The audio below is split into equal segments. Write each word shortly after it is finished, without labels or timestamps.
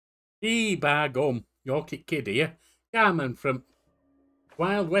By gum, Yorkie kid here. Cowman from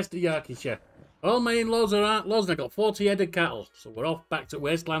wild west of Yorkieshire. All my in-laws are outlaws and I got 40 head of cattle, so we're off back to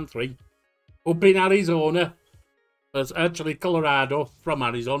Wasteland 3. Up in Arizona. There's actually Colorado from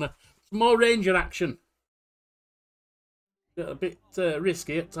Arizona. Some more ranger action. A bit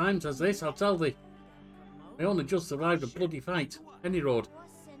risky at times as this, I'll tell thee. I only just survived a bloody fight. Any road.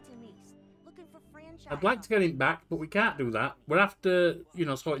 I'd like to get him back, but we can't do that. We're after, you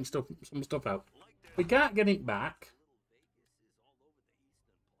know, sorting some stuff out. We can't get him back.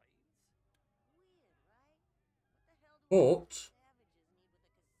 But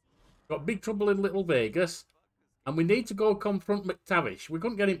got big trouble in Little Vegas, and we need to go confront McTavish. We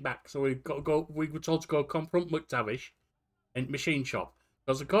couldn't get him back, so we've got to go. We were told to go confront McTavish in machine shop.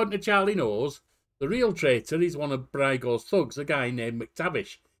 Because according to Charlie Knows, the real traitor is one of Brygo's thugs, a guy named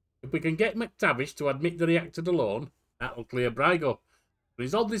McTavish. If we can get McTavish to admit that he acted alone, that'll clear Brygo.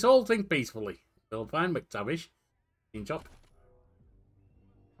 Resolve this whole thing peacefully. We'll find McTavish. Machine shop.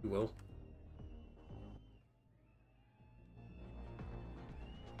 We will.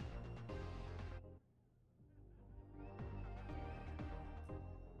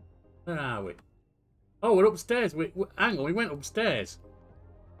 Where are we? Oh, we're upstairs. Hang on, we went upstairs.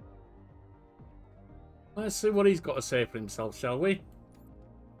 Let's see what he's got to say for himself, shall we?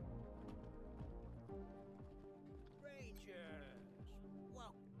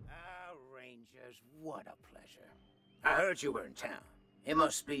 Rangers, what a pleasure. I heard you were in town. It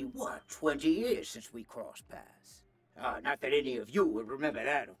must be, what, 20 years since we crossed paths. Not that any of you would remember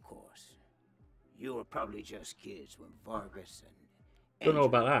that, of course. You were probably just kids when Vargas and Don't know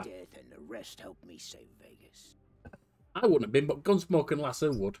about that. Death and the rest helped me save Vegas. I wouldn't have been, but Gunsmoke and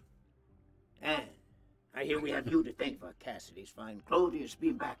Lasso would. And I hear we have you to thank for Cassidy's fine Claudius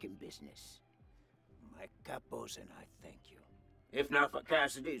being back in business. My capos and I thank you. If not for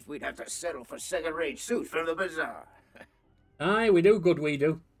Cassidy's, we'd have to settle for second-rate suits from the bazaar. Aye, we do good, we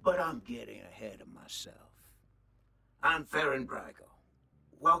do. But I'm getting ahead of myself. I'm Farron Brygo.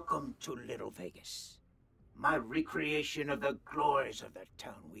 Welcome to Little Vegas. My recreation of the glories of the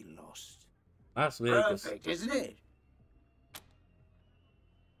town we lost. Las Vegas. Perfect, isn't it?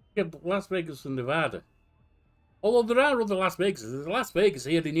 Yeah, but Las Vegas and Nevada. Although there are other Las Vegases. There's a Las Vegas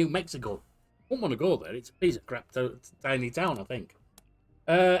here in New Mexico. Wouldn't want to go there. It's a piece of crap, tiny town, I think.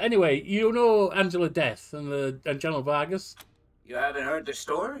 Anyway, you know Angela Death and General Vargas? You haven't heard the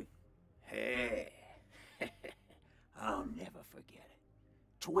story? Hey, I'll never forget it.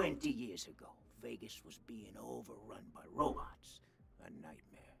 20 years ago, Vegas was being overrun by robots. A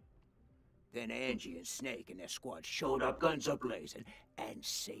nightmare. Then Angie and Snake and their squad showed up, guns a-blazing, and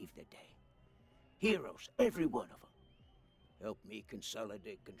saved the day. Heroes, every one of them. Helped me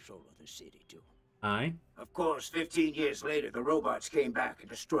consolidate control of the city, too. Aye. Of course, 15 years later, the robots came back and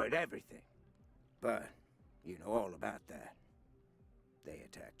destroyed everything. But you know all about that. They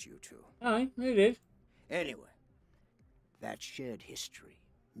attacked you, too. Aye, they did. Anyway, that shared history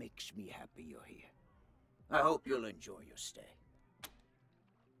makes me happy you're here. I hope you'll enjoy your stay.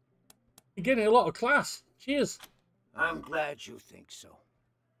 You're getting a lot of class. Cheers. I'm glad you think so.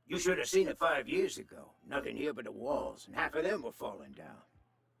 You should have seen it 5 years ago. Nothing here but the walls, and half of them were falling down.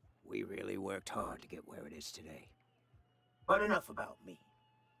 We really worked hard to get where it is today. But enough about me.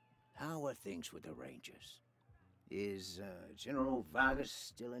 How are things with the Rangers? Is General Vargas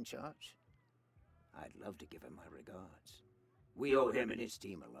still in charge? I'd love to give him my regards. We owe him and his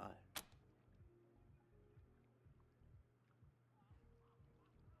team a lot.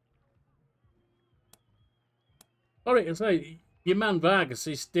 Sorry to say, your man Vargas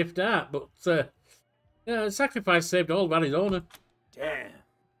is stiffed out, but yeah, sacrifice saved all of Arizona. Damn.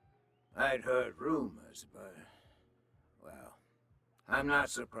 I'd heard rumors, but, well, I'm not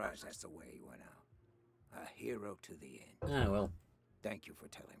surprised that's the way he went out. A hero to the end. Ah, well. Thank you for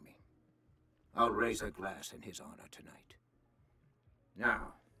telling me. I'll raise a glass in his honor tonight.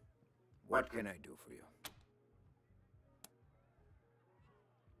 Now, what can I do for you?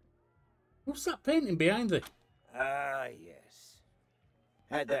 What's that painting behind it? Ah, yes.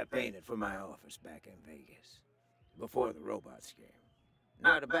 Had that painted for my office back in Vegas. Before the robots came.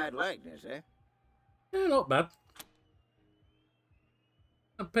 Not a bad likeness, eh? Yeah, not bad.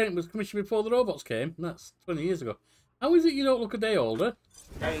 That painting was commissioned before the robots came. That's 20 years ago. How is it you don't look a day older?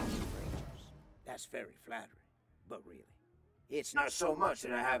 Thank you, Rangers. That's very flattering. But really, it's not so much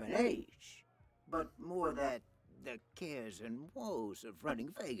that I haven't aged, but more that the cares and woes of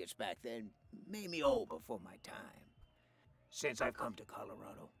running Vegas back then made me old before my time. Since I've come to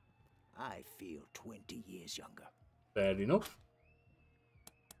Colorado, I feel 20 years younger. Fair enough.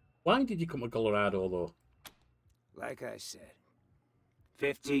 Why did you come to Colorado, though? Like I said,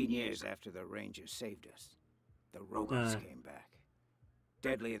 15 years after the Rangers saved us, the robots came back.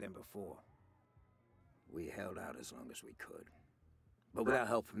 Deadlier than before. We held out as long as we could. But without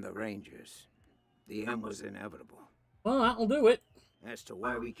help from the Rangers, the end was inevitable. Well, that'll do it. As to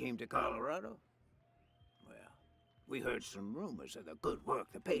why we came to Colorado? Well, we heard some rumors of the good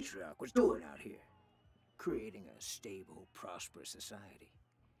work the Patriarch was doing out here. Creating a stable, prosperous society.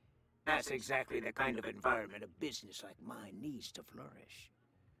 That's exactly the kind of environment a business like mine needs to flourish.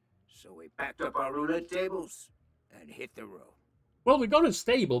 So we packed up our roulette tables and hit the road. Well, we got a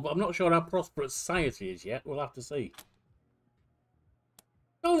stable, but I'm not sure how prosperous society is yet. We'll have to see.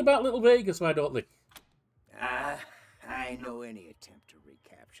 It's all about Little Vegas, why don't they? I know any attempt to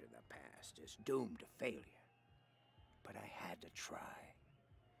recapture the past is doomed to failure. But I had to try.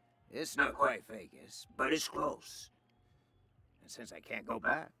 It's not quite Vegas, but it's close. And since I can't go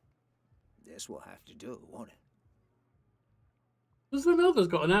back, this will have to do, won't it? Does the know there's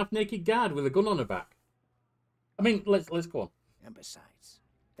got an half-naked guard with a gun on her back? I mean, let's go on. And besides,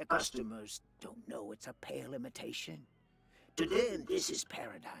 the customers don't know it's a pale imitation. To them, this is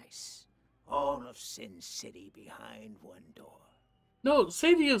paradise. All of Sin City behind one door. No,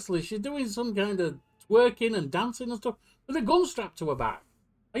 seriously, she's doing some kind of twerking and dancing and stuff with a gun strapped to her back.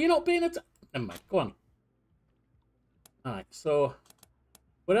 Are you not being never mind, go on. Alright, so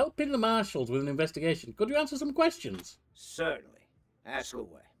we're helping the Marshals with an investigation. Could you answer some questions? Certainly. Ask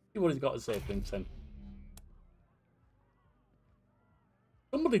away. See what he's got to say, Vincent.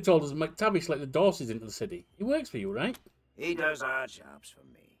 Somebody told us McTavish let the Dorseys into the city. He works for you, right? He does odd jobs for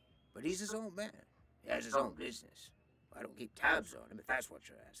me. But he's his own man. He has his own business. I don't keep tabs on him, if that's what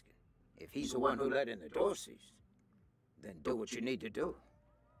you're asking. If he's the one who let in the Dorseys, then do what you need to do.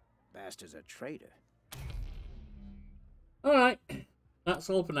 Bastard's a traitor. Alright. That's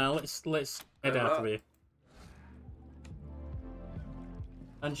all for now. Let's head out of here.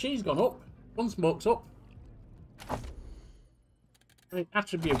 And she's gone up. Gunsmoke's up. Right,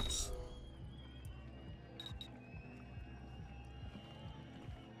 attributes.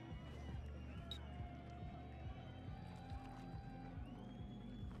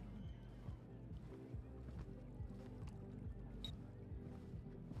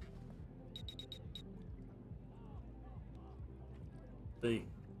 See.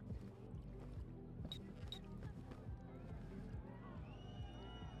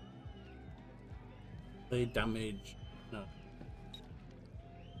 The damage. No.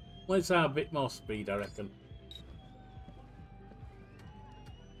 Let's have a bit more speed, I reckon.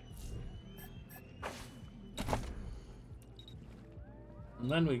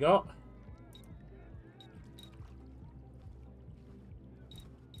 And then we got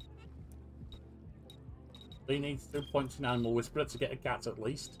he needs 2 points in Animal Whisperer to get a cat at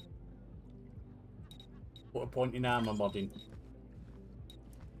least. Put a point in armor modding.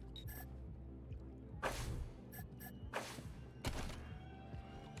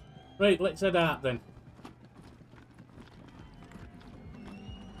 Right, let's head out then.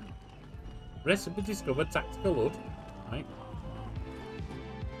 Recipe discovered, tactical hood. Right.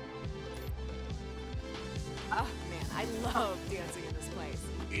 Oh man, I love dancing in this place.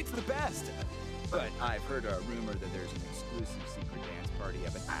 It's the best! But I've heard a rumor that there's an exclusive secret dance party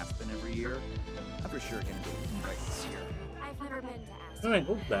up in Aspen every year. I'm for sure gonna get an invite this year. I've never been to Aspen. Alright,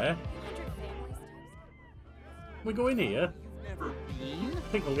 up there. 100 families times. We go in here. Never been? I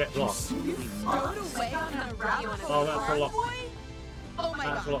think we'll get lost. Rode away on a rodeo on a Oh, that's a lot. Oh my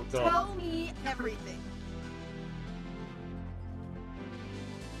That's a god, lot gone. tell me everything.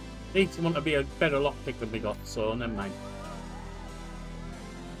 Needs someone to be a better lockpick than we got, so never mind.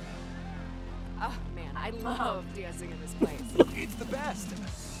 Oh man, I love dancing in this place. It's the best!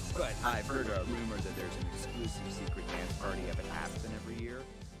 But I've heard a rumor that there's an exclusive secret dance party up in Aspen every year.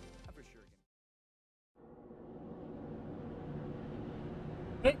 I'm for sure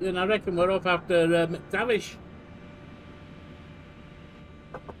Right, then I reckon we're off after McTavish.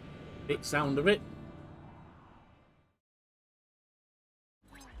 Bit sound of it.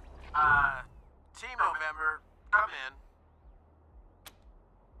 Team November, come in.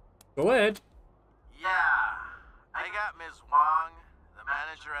 Go ahead. Yeah, I got Ms. Wong, the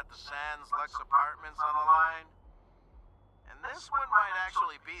manager at the Sands Lux Apartments on the line. And this one might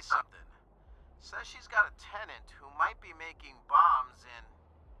actually be something. Says she's got a tenant who might be making bombs in...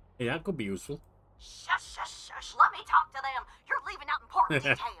 Yeah, that could be useful. Shush, shush, shush. Let me talk to them. You're leaving out important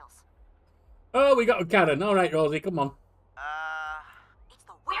details. Oh, we got a Karen. All right, Rosie, come on. It's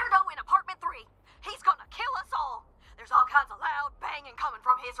the weirdo in apartment 3. He's gonna kill us all. There's all kinds of loud banging coming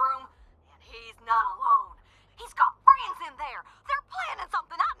from his room. And he's not alone. He's got friends in there. They're planning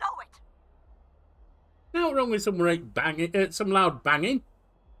something. I know it. Now wrong with some right banging, some loud banging.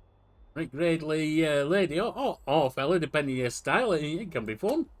 Right, gradely lady or fella, depending on your style, it can be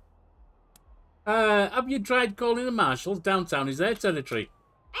fun. Have you tried calling the Marshals? Downtown is their territory.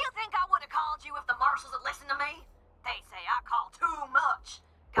 Do you think I would have called you if the Marshals had listened to me? They say I call too much.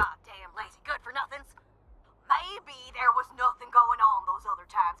 Goddamn lazy good-for-nothings. Maybe there was nothing going on those other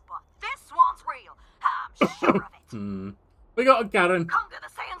times, but this one's real. I'm sure of it. We got a Karen. Come to the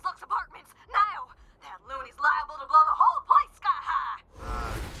Sands Lux apartments now. That loony's liable to blow the whole place sky high.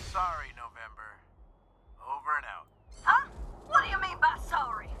 Sorry, November. Over and out. Huh? What do you mean by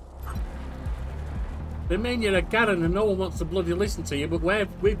sorry? They mean you're a Karen and no one wants to bloody listen to you, but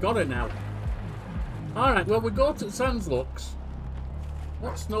we've got it now. Alright, well, we go to Sands Lux.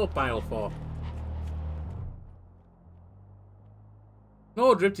 What's snow pile for?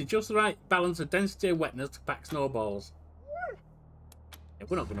 Snowdrift is just the right balance of density and wetness to pack snowballs. Yeah,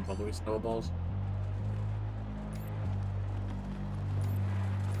 we're not going to bother with snowballs.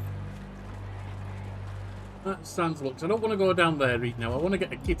 That Sands Lux. I don't want to go down there right now. I want to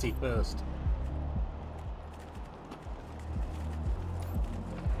get a kitty first.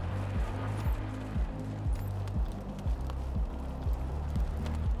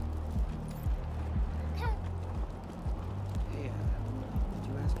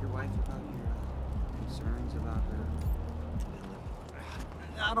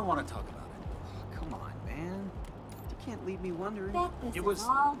 I don't want to talk about it. Come on, man. You can't leave me wondering. It was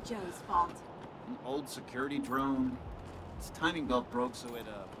all Joe's fault. An old security drone. Its timing belt broke, so it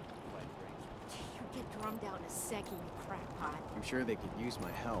You get drummed out in a second, you crackpot. I'm sure they could use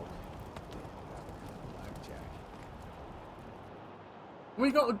my help.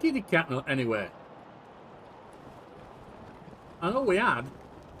 We got a kitty cat nut anyway. I know we had.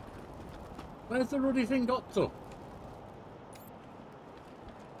 Where's the ruddy thing got to?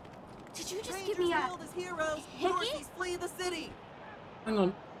 Did you just give me a hickey? Flee the city. Hang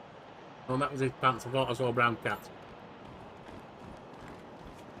on. Oh, that was his pants. I thought I saw a brown cat.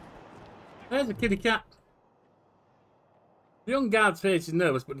 There's the kitty cat. The young guard's face is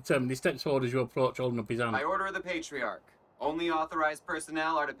nervous but determined. He steps forward as you approach, holding up his hand. By order of the Patriarch, only authorized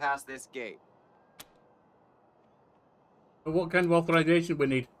personnel are to pass this gate. But what kind of authorization we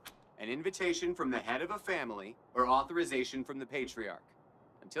need? An invitation from the head of a family or authorization from the Patriarch.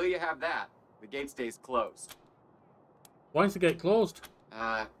 Until you have that, the gate stays closed. Why is the gate closed?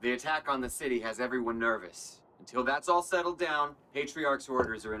 The attack on the city has everyone nervous. Until that's all settled down, Patriarch's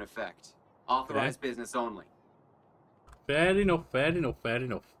orders are in effect. Authorized business only. Fair enough, fair enough, fair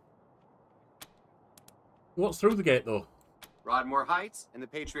enough. What's through the gate, though? Rodmore Heights and the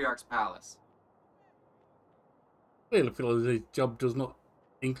Patriarch's Palace. Clearly feels his job does not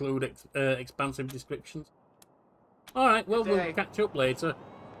include expansive descriptions. Alright, well, we'll catch up later.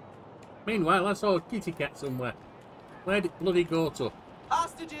 Meanwhile, I saw a kitty cat somewhere. Where'd it bloody go to?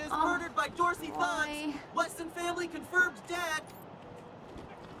 Hostages murdered by Dorsey thugs. Weston family confirmed dead.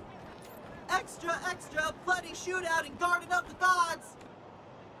 Extra, extra, bloody shootout in Garden of the Gods.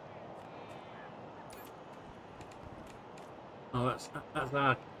 Oh, that's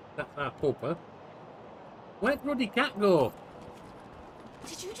our pupper. Where'd Ruddy Cat go?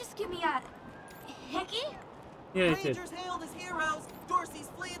 Did you just give me a hickey? Yeah, it did. Rangers hailed as heroes. Dorsey's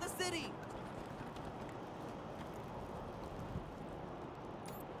flee the city.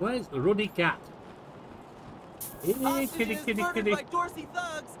 Where's the Ruddy Cat? Hey, Hostages kitty, kitty, murdered kitty. by Dorsey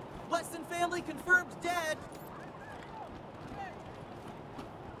thugs. Weston family confirmed dead.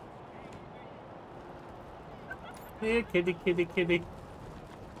 Here, kitty, kitty, kitty.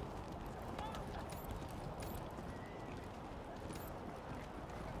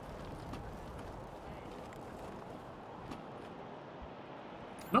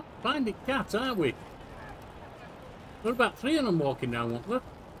 Not finding cats, are we? There are about 3 of them walking down, weren't there?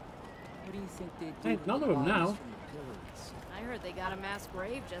 What do you think they do? Ain't none of them now. I heard they got a mass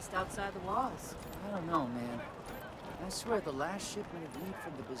grave just outside the walls. I don't know, man. I swear the last shipment of meat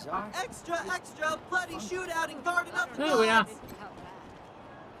from the bazaar. Extra, extra, bloody shootout in Garden of the There we are. Gods.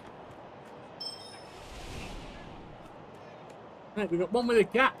 Right, we got one with a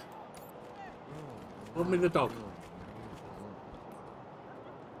cat. One with a dog.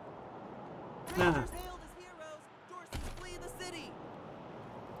 Nah. Rangers hailed as heroes. Dorsey's flee the city.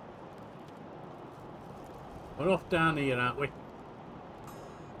 We're off down here, aren't we?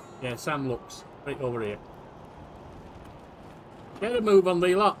 Yeah, Sam looks right over here. Get a move on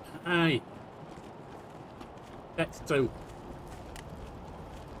the lot. Aye. That's 2.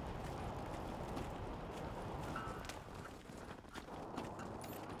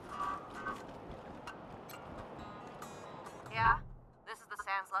 Yeah? This is the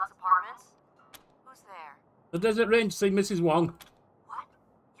Sands Lux apartments? Who's there? The Desert Range to see Mrs. Wong. What?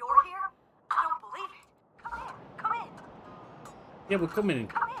 You're here? Yeah, we're coming in.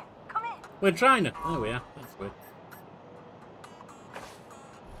 Come in, come in. We're trying to. There we are. That's weird.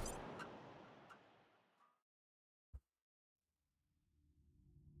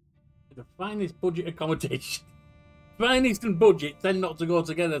 The finest budget accommodation. Finest and budget tend not to go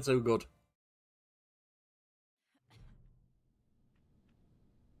together too good.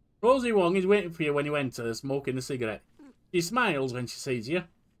 Rosie Wong is waiting for you when you enter, smoking a cigarette. She smiles when she sees you.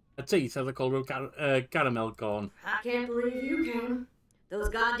 Her teeth are the colour of caramel corn. I can't believe you came. Those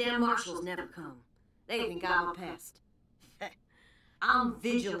goddamn marshals never come. They think I'm a pest. I'm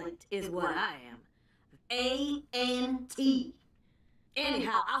vigilant, is what I am. A-N-T.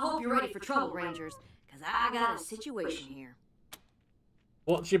 Anyhow, I hope you're ready for trouble, Rangers, because I got a situation here.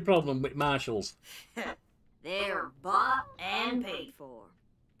 What's your problem with marshals? They're bought and paid for.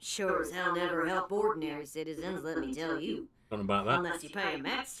 Sure as hell never help ordinary citizens, let me tell you. Don't know about that. Unless you pay them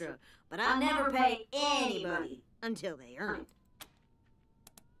extra. But I never pay anybody until they earn it.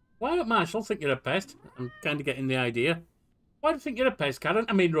 Why don't marshals think you're a pest? I'm kind of getting the idea. Why do you think you're a pest, Karen?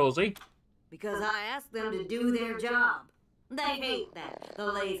 I mean, Rosie. Because I ask them to do their job. They hate that, the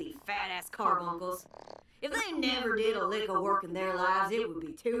lazy, fat-ass carbuncles. If they never did a lick of work in their lives, it would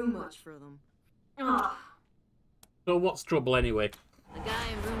be too much for them. Ugh. So what's trouble anyway? The guy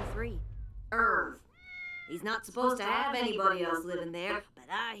in room 3, Irv. He's not supposed to have anybody else living there, but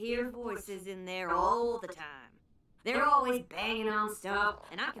I hear voices in there all the time. They're always banging on stuff,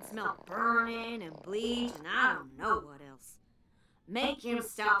 and I can smell burning and bleach, and I don't know what else. Make him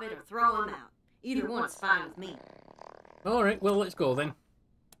stop it or throw him out. Either one's fine with me. Alright, well, let's go then.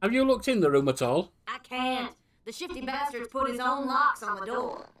 Have you looked in the room at all? I can't. The shifty bastard's put his own locks on the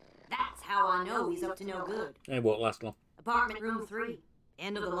door. That's how I know he's up to no good. It won't last long. Apartment room 3.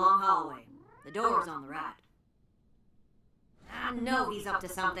 End of the long hallway. The door's on the right. I know he's up to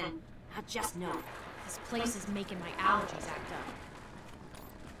something. I just know it. This place is making my allergies act up.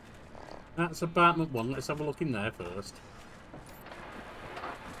 That's apartment 1. Let's have a look in there first.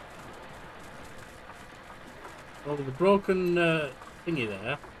 Oh, there's a broken thingy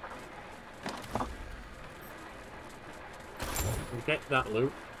there. We'll get that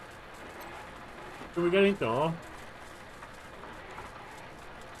loot. Can we get in door?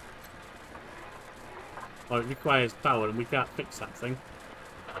 Oh, it requires power and we can't fix that thing.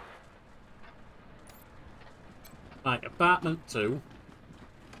 Right, apartment 2.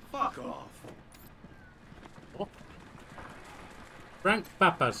 Fuck off. What? Frank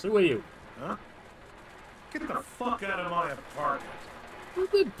Pappas, who are you? Huh? Get the fuck out of my apartment. Who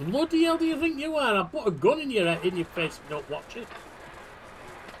the bloody hell do you think you are? I'll put a gun in your face if you don't watch it.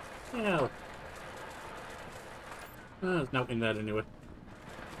 Hell. Oh, there's nothing there anyway.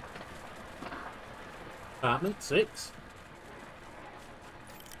 Apartment 6.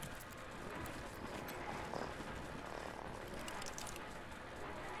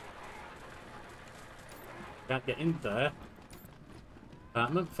 Can't get in there.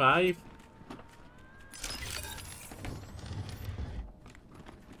 Apartment 5.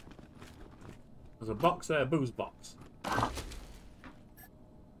 There's a box there, a booze box.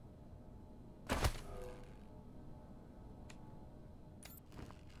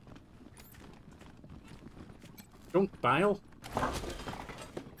 Junk pile.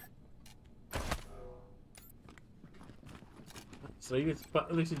 Let's see,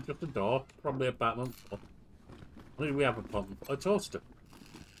 this is just a door. Probably apartment 4. What do we have apartment 4? A toaster.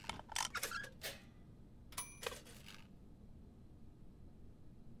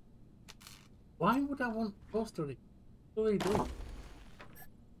 Why would I want a toaster? What do they do?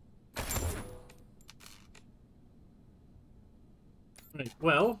 Right,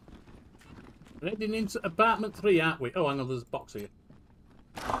 well, we're heading into apartment 3, aren't we? Oh, hang on, there's a box here.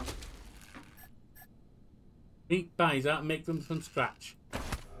 Meat pies out and make them from scratch.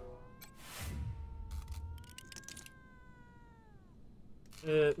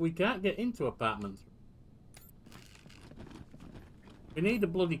 We can't get into apartment 3. We need a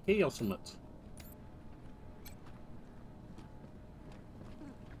bloody key or something.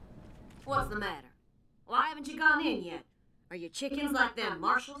 What's the matter? Why haven't you gone in yet? Are you chickens like them,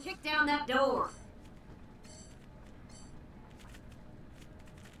 Marshal? Kick down that door.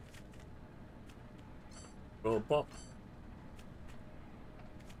 Robot.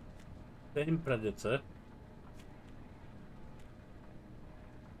 Same predator.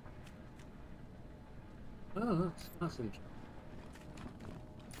 Oh, that's interesting.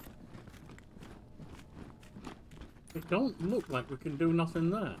 It don't look like we can do nothing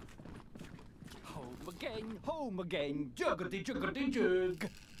there. Home again, juggity juggity jug.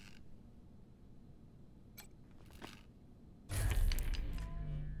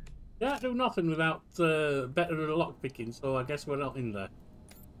 Can't do nothing without better lock picking, so I guess we're not in there.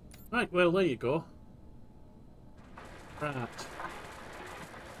 Right, well, there you go. Right.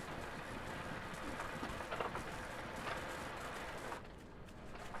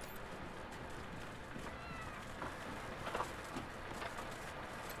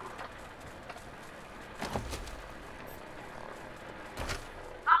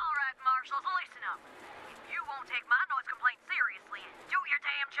 Marshals, listen up. If you won't take my noise complaint seriously and do your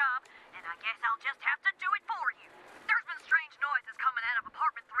damn job, then I guess I'll just have to do it for you. There's been strange noises coming out of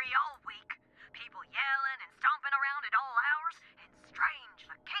apartment 3 all week. People yelling and stomping around at all hours, and strange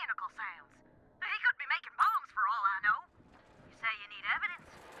mechanical sounds. He could be making bombs for all I know. You say you need evidence?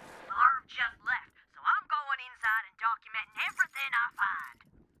 Marv just left, so I'm going inside and documenting everything I find.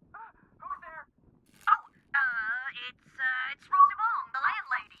 Who's there? Oh, it's Rosie Wong, the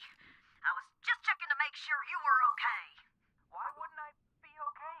landlady. I was just checking to make sure you were okay. Why wouldn't I be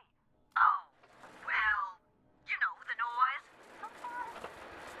okay? Oh, well, you know, the noise.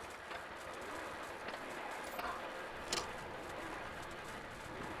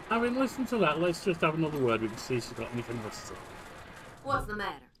 Having listened to that, let's just have another word. We can see if she's got anything else to say. What's the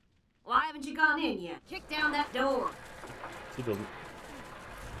matter? Why haven't you gone in yet? Kick down that door. She doesn't.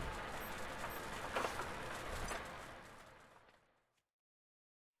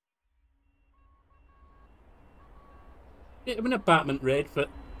 Bit of an apartment raid for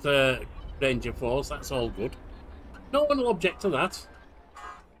the Ranger Force, that's all good. No one will object to that.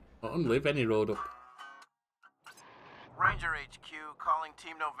 Not on live any road up. Ranger HQ calling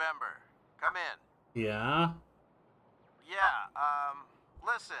Team November. Come in. Yeah? Yeah,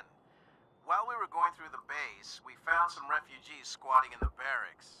 listen. While we were going through the base, we found some refugees squatting in the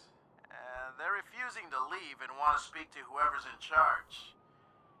barracks. They're refusing to leave and want to speak to whoever's in charge.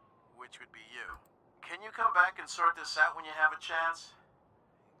 Which would be you. Can you come back and sort this out when you have a chance?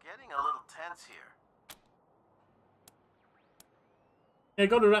 Getting a little tense here. Yeah,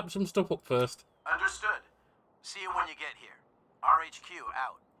 gotta wrap some stuff up first. Understood. See you when you get here. RHQ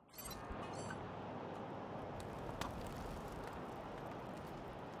out.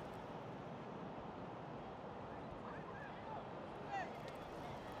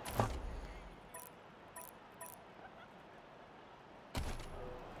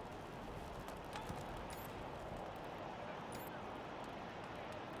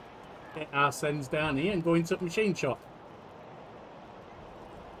 Get our sends down here and go into the machine shop.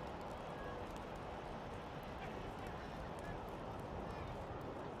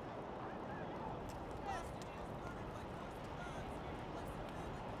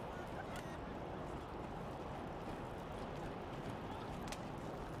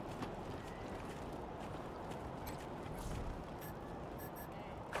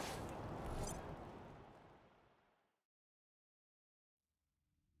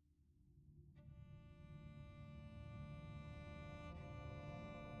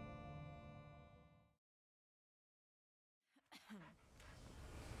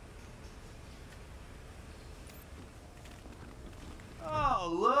 Oh,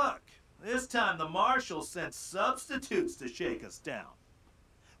 look! This time the Marshals sent substitutes to shake us down.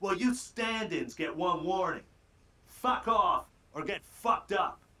 Well, you stand-ins get one warning. Fuck off, or get fucked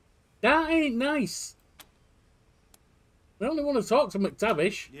up. That ain't nice. We only want to talk to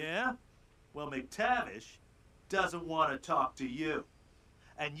McTavish. Yeah? Well, McTavish doesn't want to talk to you.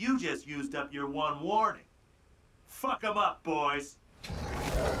 And you just used up your one warning. Fuck 'em up, boys.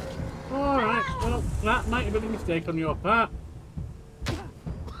 Alright, well, that might have been a mistake on your part.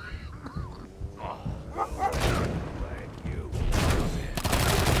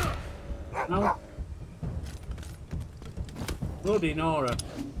 No. Bloody Nora.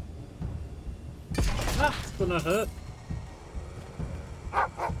 That's gonna hurt.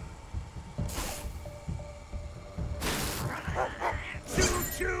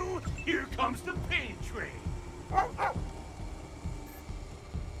 Choo-choo! Here comes the pain train!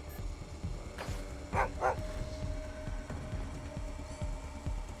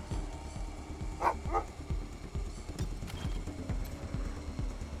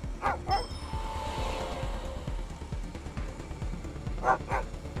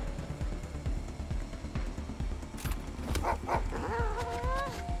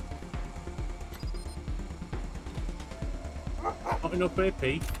 Not enough AP.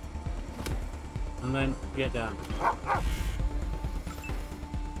 And then get down.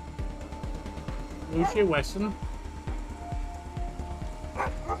 Lose your Wesson.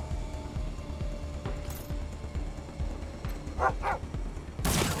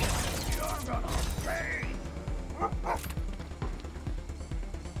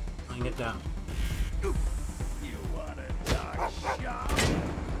 And get down. You want a dark shot?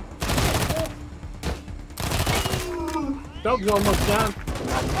 Dog's almost down.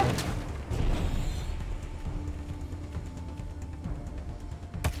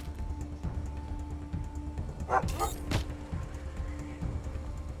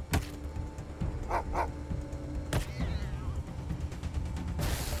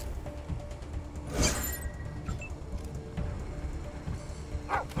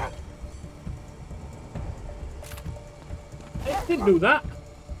 It didn't do that.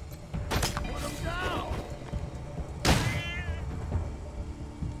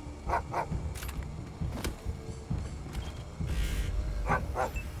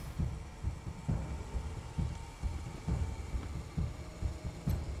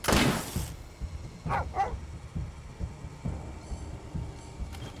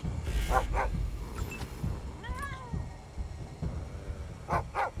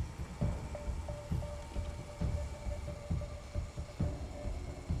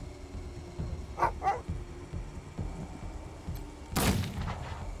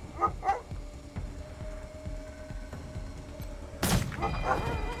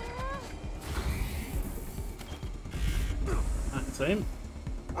 That's him.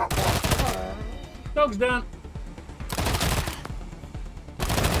 Dog's down.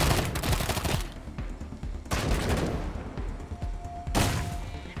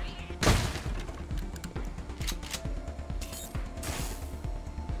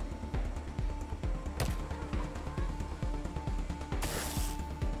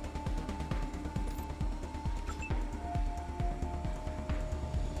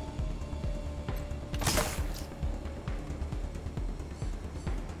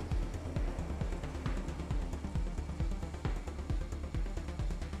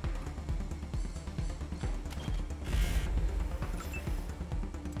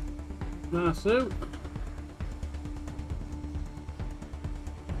 Lasso.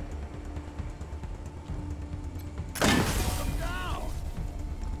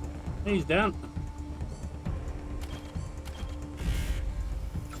 He's down.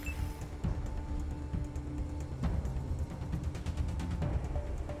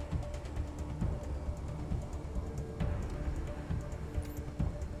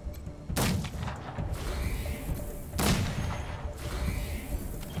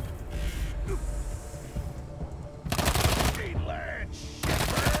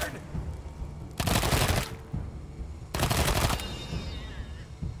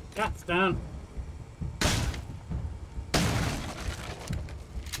 Cat's down.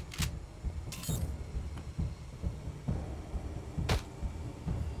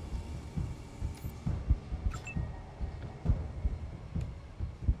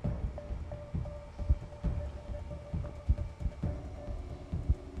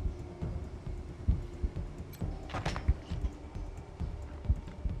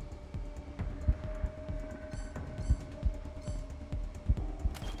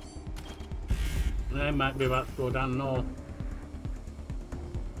 They might be about to go down north.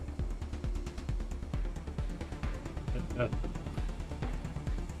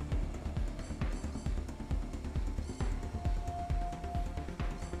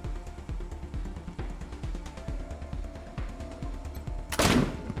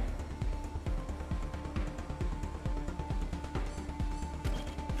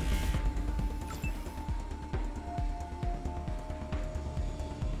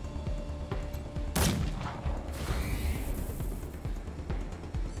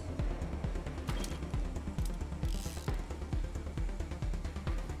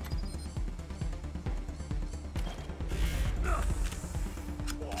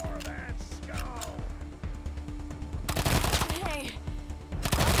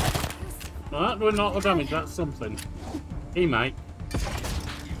 Well, that doing a lot of damage, that's something. He might.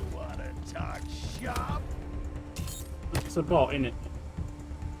 You wanna talk shop? It's a bot, innit?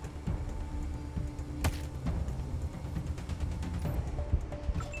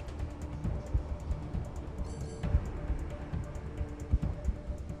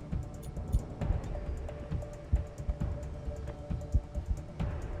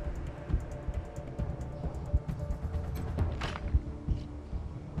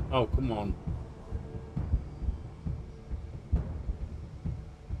 Oh, come on.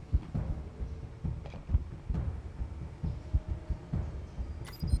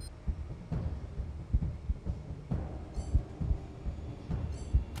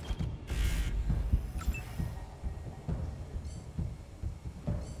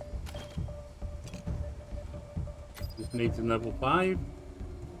 Just needs a level 5.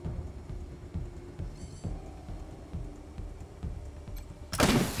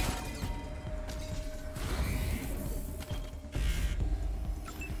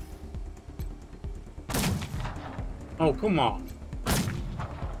 Oh, come on.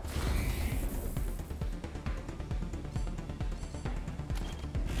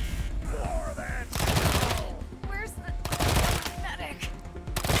 Where's the medic?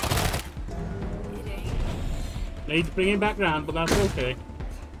 It ain't. Need to bring him back round, but that's okay.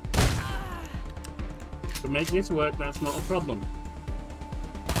 To make this work, that's not a problem.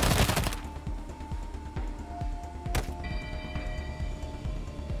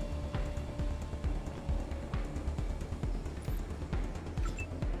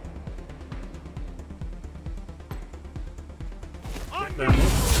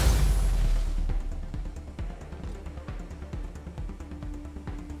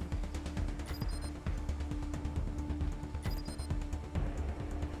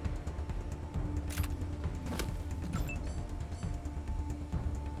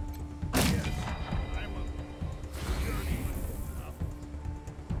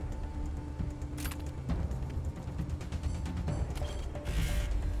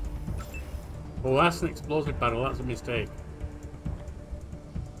 Oh, that's an explosive barrel, that's a mistake.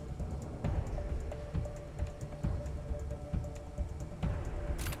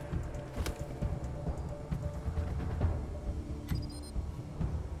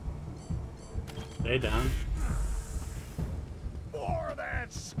 Stay down. For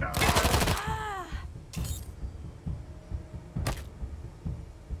that Scot!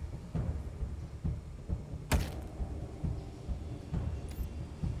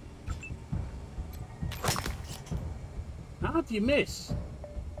 How do you miss?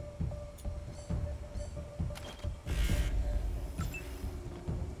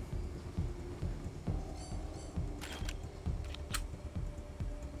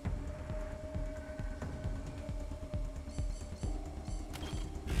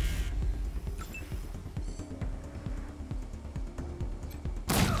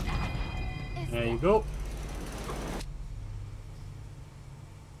 There you go.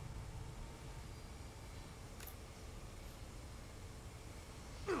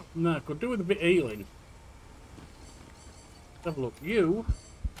 No, could do with a bit of healing. Let's have a look. You.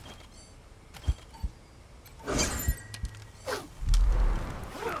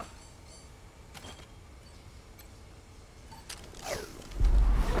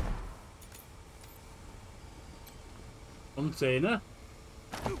 Container.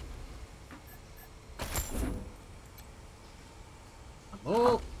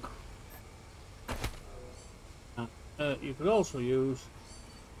 Oh. You could also use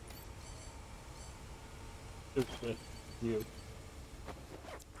you.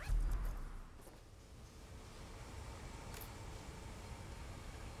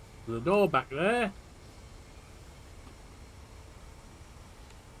 The door back there.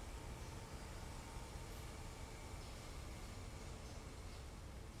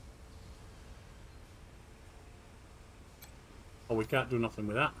 Oh, we can't do nothing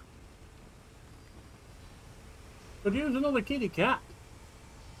with that. Could use another kitty cat.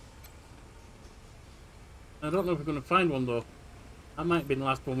 I don't know if we're going to find one though. That might have been the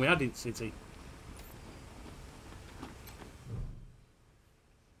last one we had in the city.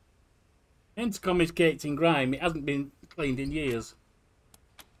 Intercom is caked in grime. It hasn't been cleaned in years.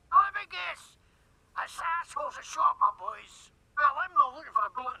 Let me guess. This asshole's a shot, my boys. Well, I'm not looking for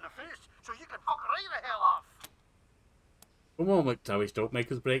a bullet in the face, so you can fuck right the hell off. Come on, McTavish, don't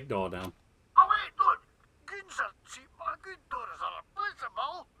make us break door down. Oh, wait, look. Guns are cheap, but good doors are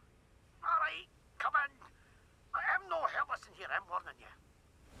replaceable. Alright, come in. I'm no helpless in here, I'm warning you.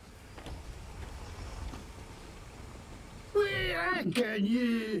 We reckon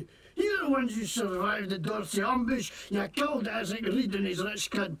you. You're the ones who survived the Dorsey ambush. You killed Isaac Reed and his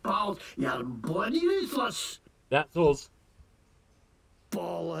rich kid pal. You're bloody ruthless. That's us.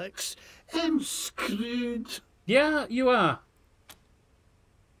 Bollocks. I'm screwed. Yeah, you are.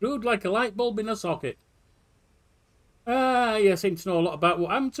 Screwed like a light bulb in a socket. Ah, you seem to know a lot about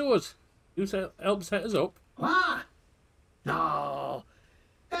what happened to us. You helped set us up. What? No.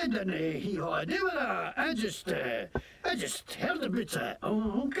 I didn't hear what I do with that. I just heard about it.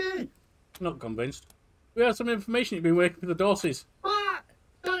 Oh, okay. Not convinced. We had some information you've been working with the Dorseys. What?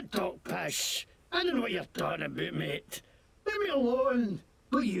 Don't talk pish. I don't know what you're talking about, mate. Leave me alone.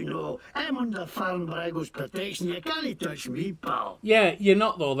 But you know, I'm under Farm Brago's protection. You can't touch me, pal. Yeah, you're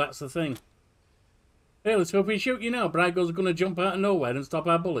not though, that's the thing. Really, so if we shoot you now, Brago's going to jump out of nowhere and stop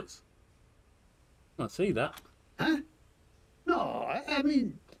our bullets. I see that. Huh? No, I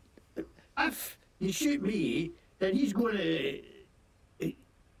mean, if you shoot me, then he's gonna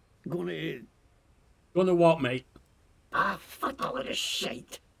what, mate? Ah, fuck all of this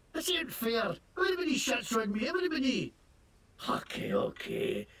shite. This ain't fair. Everybody shits on me, everybody.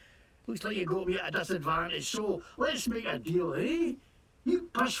 Okay. Looks like you got me at a disadvantage, so let's make a deal, eh? You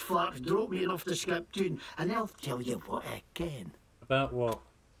push flaps drop me enough to skip tune, and I'll tell you what I can. About what?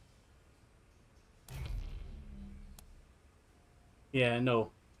 Yeah,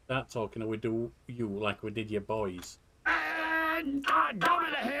 no. Start talking, or we do you like we did your boys. Down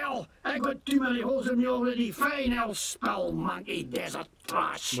to hell! I got too many holes in me already. Fine, I'll spill monkey desert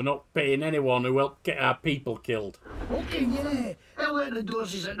trash. We're not paying anyone who helped get our people killed. Okay, yeah. I let the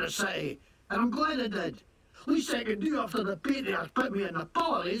Dorseys in the city, and I'm glad I did. Least I could do after the patriarch put me in the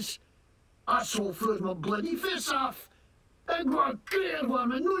pillories. Asshole froze my bloody face off. I got a clear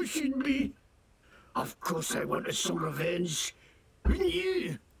one and no shouldn't be. Of course I wanted some revenge. Wouldn't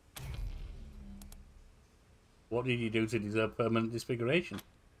you? What did you do to deserve permanent disfiguration?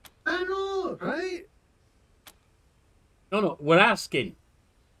 I know, right? No, we're asking.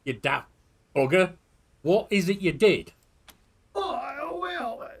 You daft bugger. What is it you did? Oh,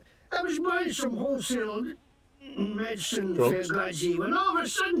 well, I was buying some wholesale medicine for Drugs? Gazi when all of a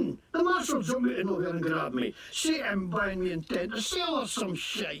sudden the marshals jumped out of nowhere and grabbed me. Say I'm buying me intent to sell her some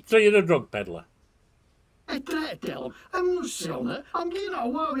shite. So you're a drug peddler? I try to tell them I'm not selling it. I'm getting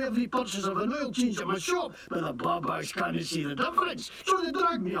away with every purchase of an oil change at my shop, but the babas can't see the difference, so they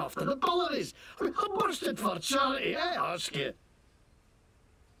drag me off to the pillories. I busted for charity, I ask you.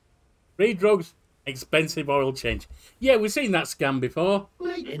 Free drugs, expensive oil change. Yeah, we've seen that scam before.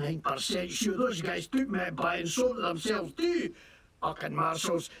 99% sure those guys took me by and sold it themselves too. Fucking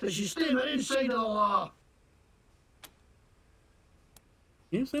marshals, they should stay on the inside of the law.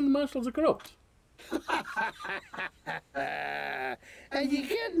 You saying the marshals are corrupt? Are you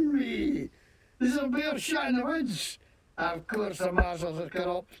kidding me? There's a bear shot in the woods. Of course the marshals are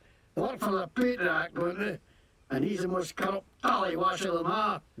corrupt. They work for the patriarch, don't they? And he's the most corrupt tallywhash of them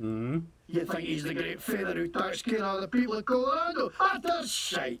all. You think he's the great feather who takes care of the people of Colorado? That's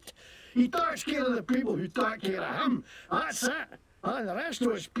shite. He takes care of the people who take care of him. That's it. And the rest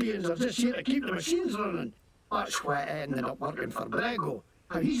of us peons are just here to keep the machines running. That's why I ended up working for Brego.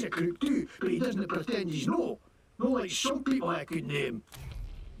 And he's a crook too, but he doesn't pretend he's no. No like some people I could name.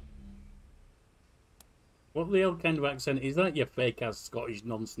 What the hell kind of accent is that, you fake-ass Scottish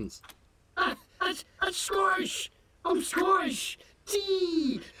nonsense? That's Scottish. I'm Scottish.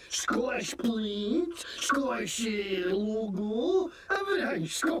 Tea. Scottish plates, Scottish logo, everything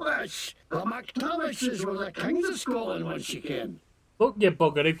Scottish. The McTavishes were the kings of Scotland once you can. Look, you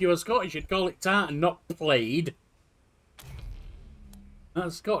bugger, if you were Scottish, you'd call it tartan, not plaid.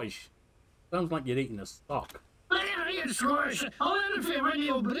 That's Scottish. Sounds like you're eating a stock. I ain't Scottish. I learned it from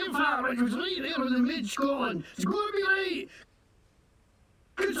Radio Braveheart, which was right there when they made Scotland. It's got to be right.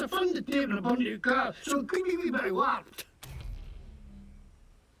 Because I found the tape in a burnt out car, so it could be a wee bit warped.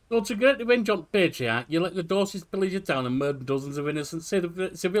 So to get revenge on Patriarch, you let the Dorseys pillage your town and murder dozens of innocent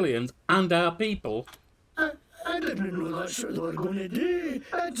civilians and our people? I didn't know that's what they were going to do.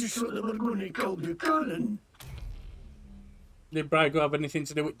 I just thought they were going to kill Buchanan. Did Brego have anything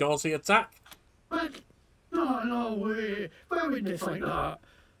to do with Dorsey attack? What? No way. Why would they think that?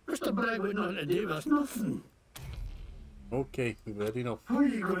 Mr. Bragg had nothing to do with nothing. Okay, we've heard enough. What are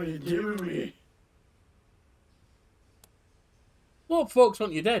you going to do with me? What folks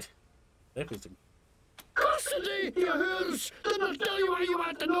want you dead? Everything. Custody, you whores! Didn't I tell you what you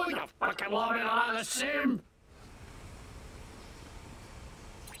want to know? You fucking lawmen are all the same.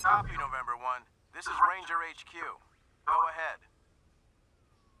 Copy, November 1. This is Ranger HQ. Go ahead.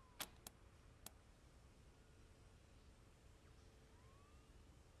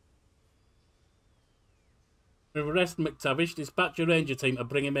 We've arrested McTavish. Dispatch your ranger team to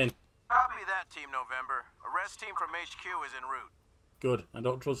bring him in. Copy that, Team November. Arrest team from HQ is en route. Good. I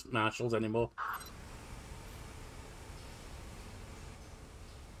don't trust marshals anymore.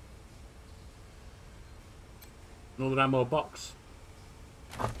 Another ammo box.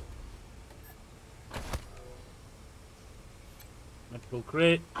 Medical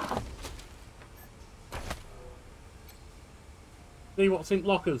crate. See what's in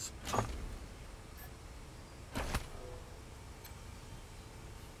lockers.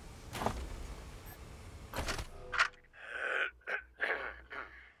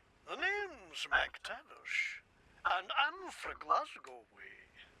 The name's McTavish, and I'm from Glasgow way.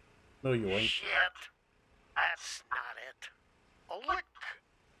 No, you ain't. Shit, that's not it. Lick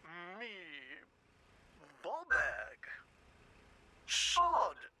me, ballbag.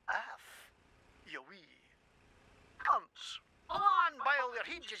 Sod F, you wee cunts. On, boil your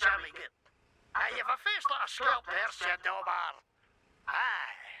head, you jammy git. You've a face like a scalp there, said Dobar.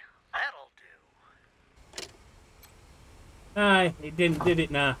 Aye, that'll do. Aye, it didn't, did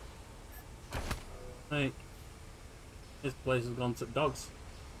it now? Right. This place has gone to dogs.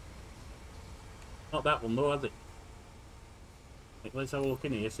 Not that one though, has it? Right, let's have a look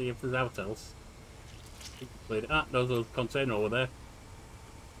in here, see if there's out else. Ah, there's a container over there.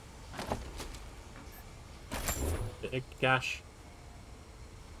 Bit of cash.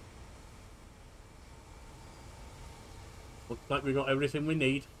 Looks like we got everything we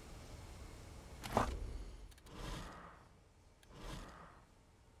need.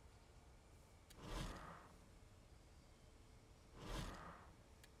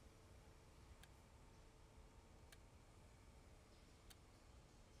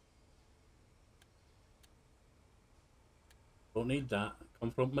 Don't need that.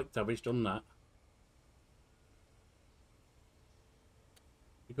 Confront McTavish, done that.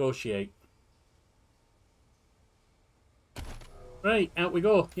 Negotiate. Right, out we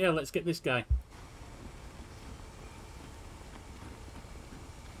go. Yeah, let's get this guy.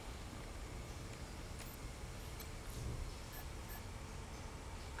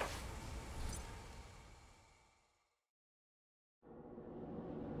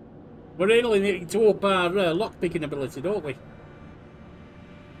 We're really needing to up our lock-picking ability, don't we?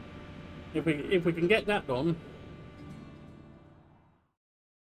 If we can get that done.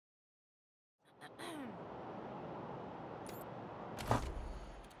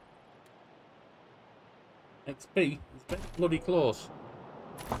 XP, it's bloody close.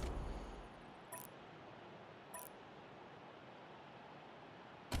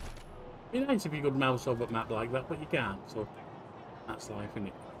 Be nice if you could mouse over a map like that, but you can't, so that's life, isn't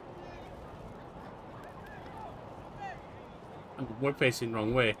it? We're facing the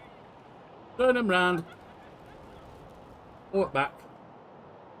wrong way. Turn them round. Walk back.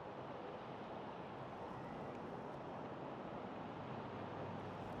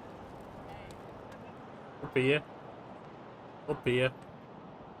 Up here. Up here.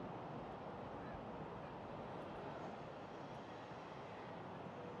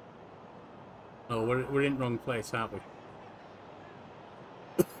 Oh, we're in the wrong place, aren't we?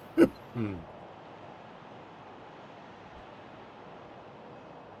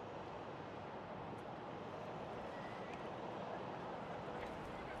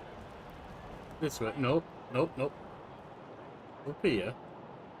 This way. Nope. Nope. Nope. Up here.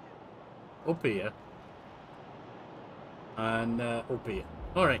 Up here. And up here.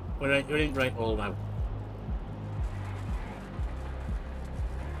 Alright, we're in right hole now.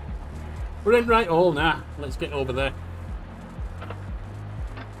 We're in right hole now. Let's get over there.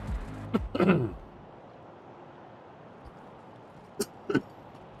 Maybe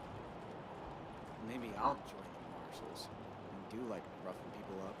I'll join the Marshals. I do like roughing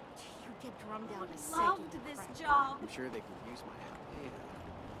people up. You get drummed down a second. Loved this job. I'm sure they could use my help. Hey,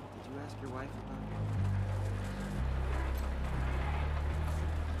 did you ask your wife about it?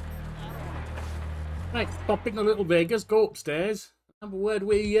 Right, pop in the little Vegas, go upstairs, have a word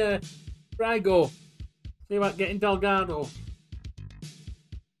with Brago. See about getting Delgado.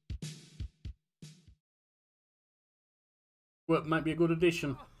 Well, might be a good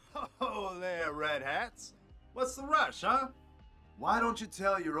addition. Oh, there, Red Hats. What's the rush, huh? Why don't you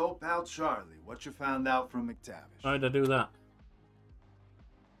tell your old pal Charlie what you found out from McTavish? How'd I do that?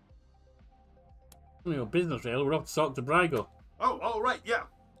 Your business, really. We're off to talk to Brago. Oh, right, yeah.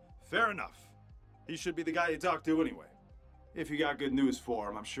 Fair enough. He should be the guy you talk to anyway. If you got good news for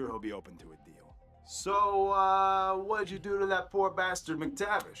him, I'm sure he'll be open to a deal. So, what'd you do to that poor bastard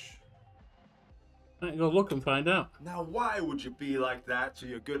McTavish? I can go look and find out. Now, why would you be like that to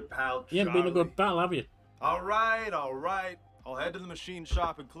your good pal Charlie? You haven't been a good pal, have you? All right. I'll head to the machine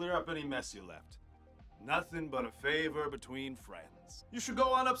shop and clear up any mess you left. Nothing but a favor between friends. You should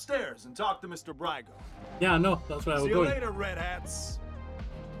go on upstairs and talk to Mr. Brago. Yeah, I know. That's where I was See going. you later, Red Hats.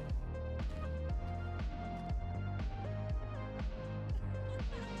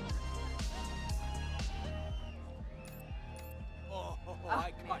 Oh,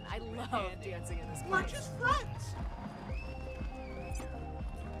 man, I love dancing in this place. We're just friends.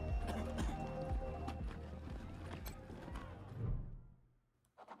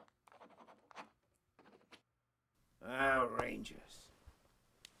 Rangers.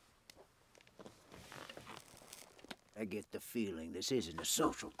 I get the feeling this isn't a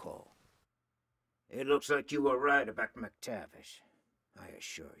social call. It looks like you were right about McTavish. I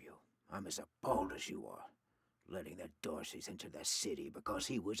assure you, I'm as appalled as you are. Letting the Dorseys into the city because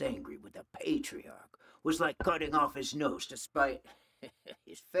he was angry with the Patriarch was like cutting off his nose to spite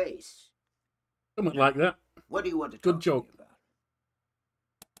his face. Something like that. What do you want to Good talk joke. to me about?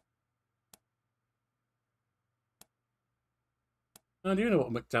 How do you know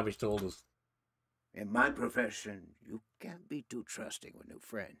what McTavish told us? In my profession, you can't be too trusting with new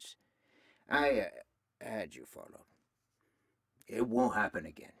friends. I had you followed. It won't happen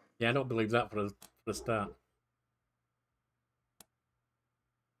again. Yeah, I don't believe that for for a start.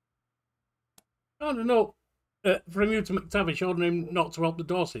 I don't know. From you to McTavish ordering him not to help the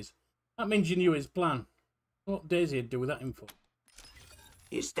Dorseys. That means you knew his plan. What Daisy'd do with that info?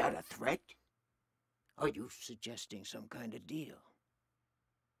 Is that a threat? Are you suggesting some kind of deal?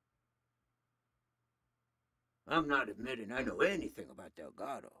 I'm not admitting I know anything about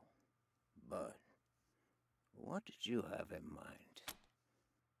Delgado, but what did you have in mind?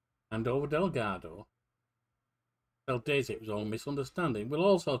 Hand over Delgado. Tell Daisy it was all a misunderstanding. We'll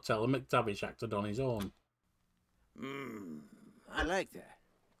also tell her McTavish acted on his own. I like that.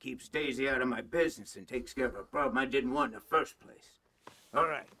 Keeps Daisy out of my business and takes care of a problem I didn't want in the first place. All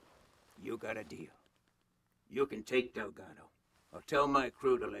right, you got a deal. You can take Delgado. I'll tell my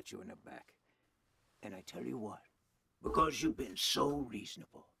crew to let you in the back. And I tell you what, because you've been so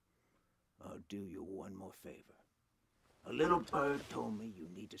reasonable, I'll do you one more favor. A little bird told me you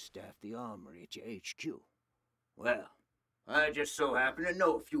need to staff the armory at your HQ. Well, I just so happen to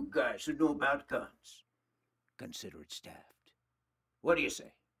know a few guys who know about guns. Consider it staffed. What do you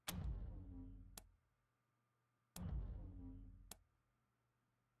say?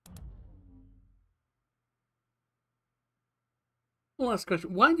 Well, last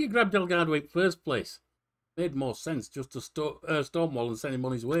question. Why did you grab Delgado in the first place? Made more sense just to stonewall and send him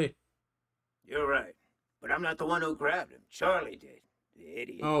on his way. You're right. But I'm not the one who grabbed him. Charlie did. The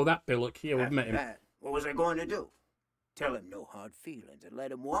idiot. Oh, that pillock. Yeah, we've After met him. that, what was I going to do? Tell him no hard feelings and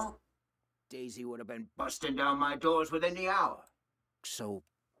let him walk? Daisy would have been busting down my doors within the hour. So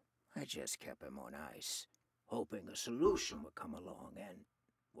I just kept him on ice, hoping a solution would come along, and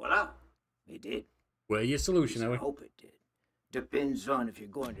voila, it did. Where's your solution, I Harry? hope it did. Depends on if you're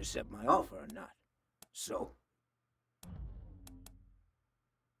going to accept my offer or not. So?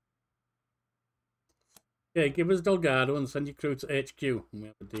 Yeah, give us Delgado and send your crew to HQ, and we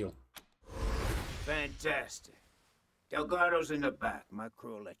have a deal. Fantastic. Delgado's in the back. My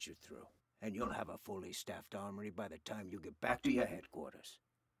crew will let you through. And you'll have a fully staffed armory by the time you get back to your headquarters.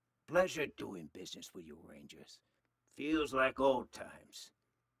 Pleasure doing business with you, Rangers. Feels like old times.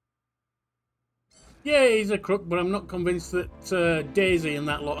 Yeah, he's a crook, but I'm not convinced that Daisy and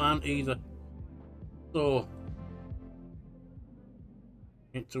that lot aren't either. So,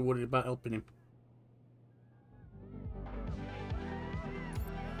 ain't too worried about helping him.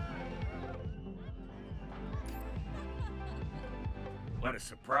 What a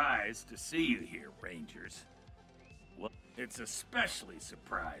surprise to see you here, Rangers. Well, it's especially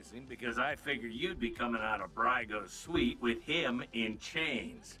surprising because I figured you'd be coming out of Brygo's suite with him in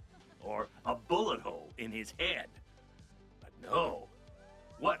chains, or a bullet hole in his head. But no,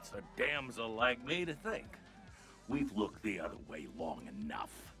 what's a damsel like me to think? We've looked the other way long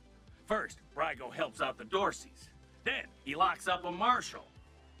enough. First, Brygo helps out the Dorseys. Then, he locks up a marshal.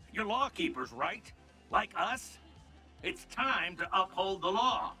 You're lawkeepers, right? Like us? It's time to uphold the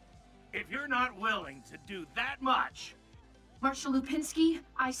law. If you're not willing to do that much... Marshal Lupinski,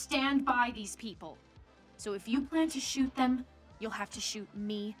 I stand by these people. So if you plan to shoot them, you'll have to shoot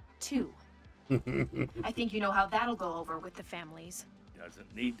me, too. I think you know how that'll go over with the families.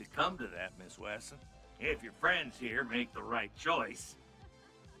 Doesn't need to come to that, Miss Wesson. If your friends here make the right choice.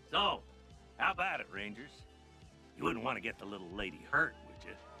 So, how about it, Rangers? You wouldn't want to get the little lady hurt, would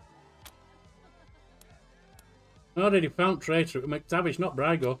you? I already found traitor at McTavish, not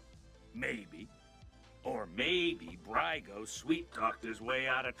Brygo. Maybe. Or maybe Brygo sweet-talked his way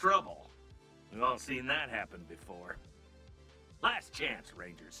out of trouble. We've all seen that happen before. Last chance,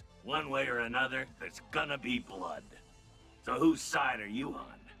 Rangers. One way or another, there's gonna be blood. So whose side are you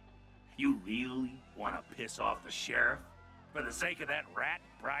on? You really want to piss off the sheriff? For the sake of that rat,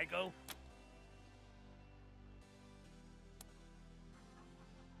 Brygo?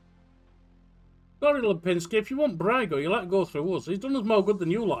 Sorry, Lipinski, if you want Brygo, you'll have to go through us. He's done us more good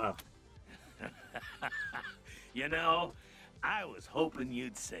than you lot have. You know, I was hoping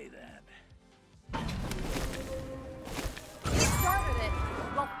you'd say that. You started it,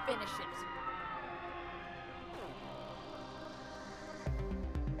 we'll finish it.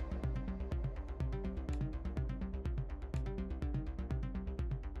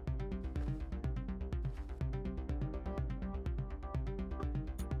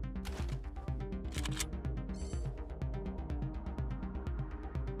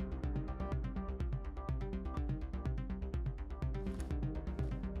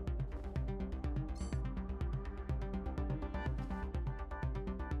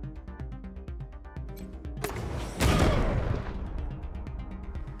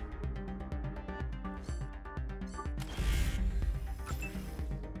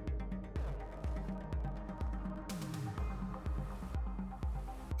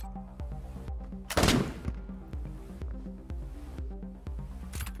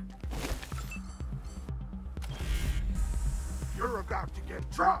 about to get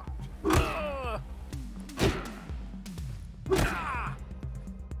dropped.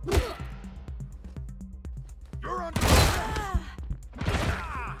 You're under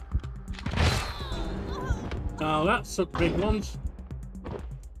Now that's some big ones.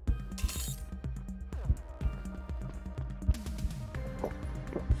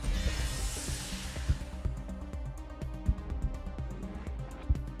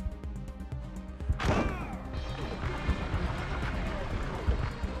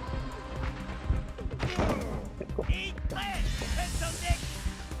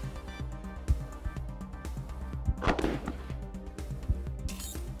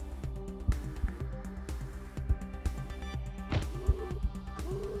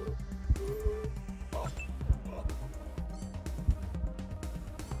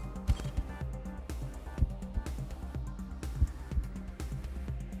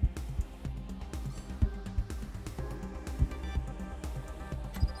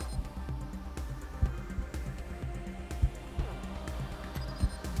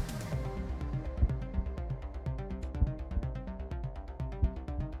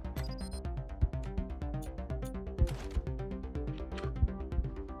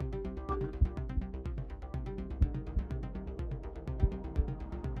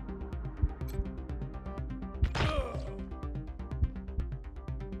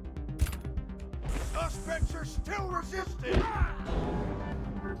 Suspects are still resisting.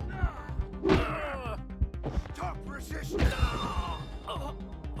 Stop resisting.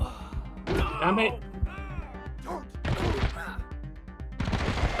 Damn it. Don't.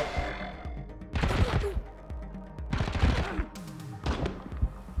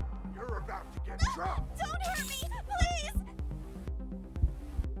 You're about to get dropped. Don't hurt me,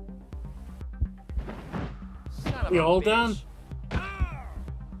 please! We all done?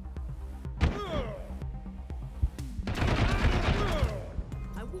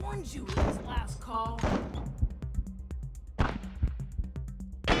 I warned you, this last call.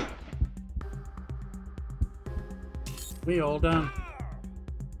 We all done.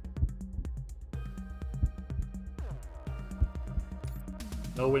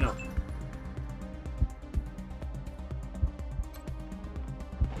 No, we're not.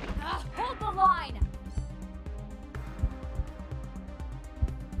 Hold the line!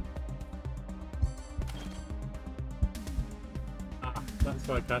 Ah, that's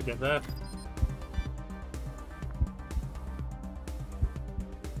why I can't get there.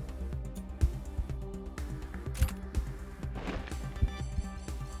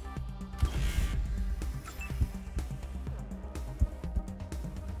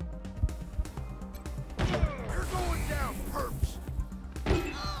 You're going down, perps.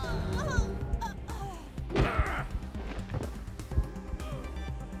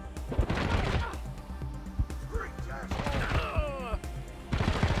 Great, asshole.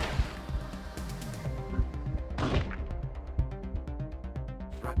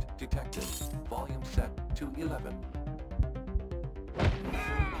 Threat detected. Volume set to 11.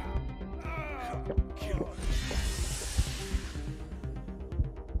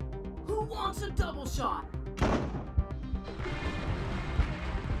 Who wants a double shot?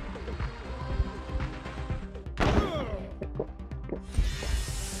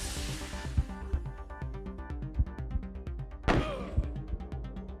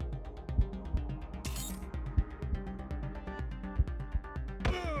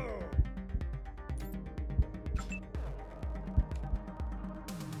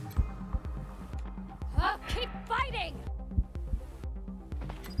 Keep fighting!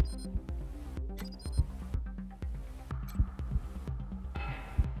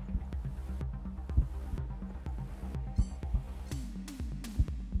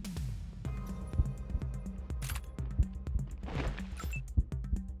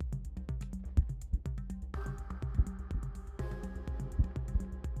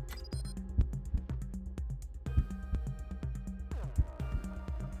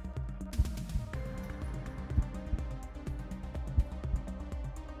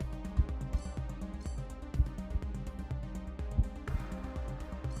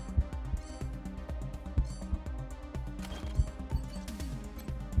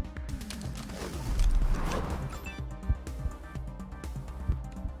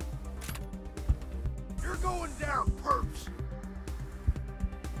 You're going down, perps.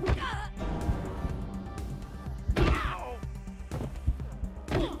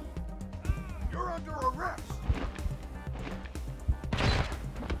 You're under arrest.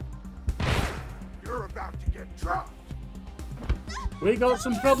 You're about to get dropped. We got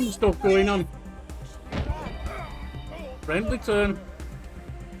some problem stuff going on. Friendly turn.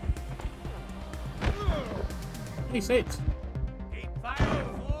 Hey, sit.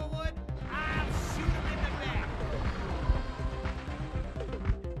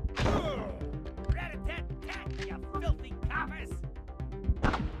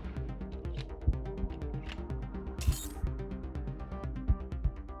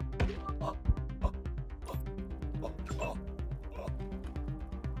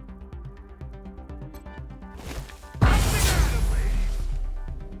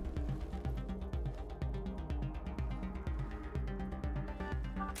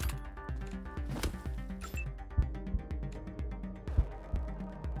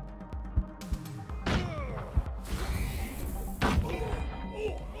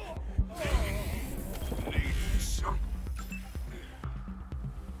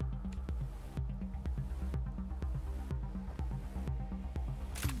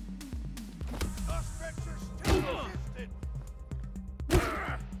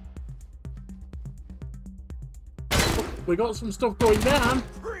 We got some stuff going down.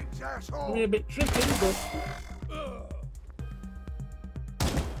 Freaks, asshole. It'll be a bit tricky, but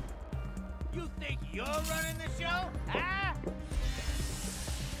You think you're running the show? Huh?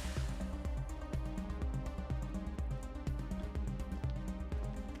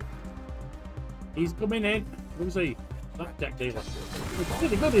 he's coming in. Who's he? Blackjack dealer. It's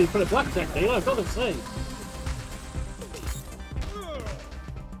pretty good for a blackjack dealer, I've got to say.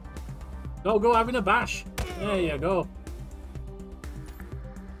 Go having a bash. There you go.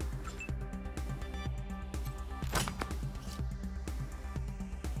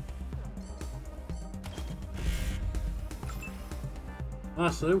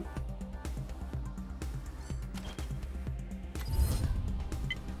 Lasso.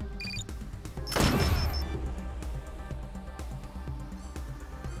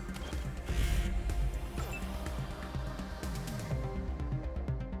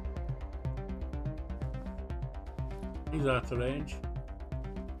 He's out of range.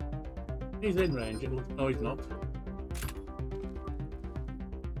 He's in range. It looks. No, he's not.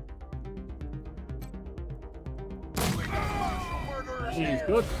 He's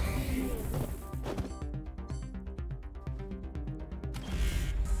good.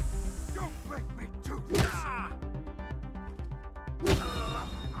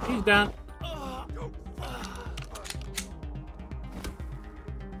 He's down.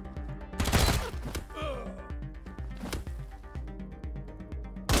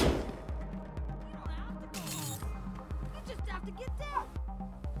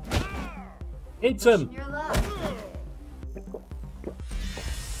 Hit him.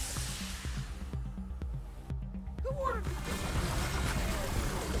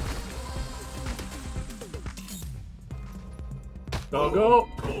 Go.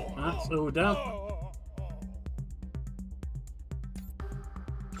 That's all down.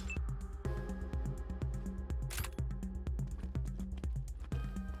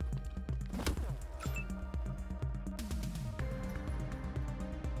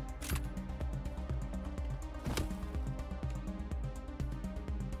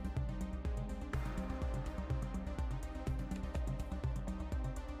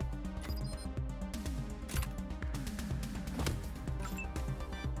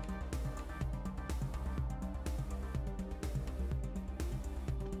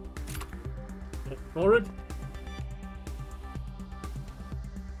 Forward.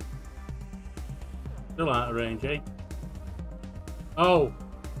 Still out of range, eh? Oh,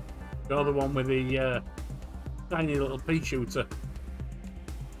 the other one with the tiny little pea shooter.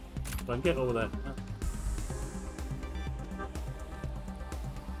 If I can get over there.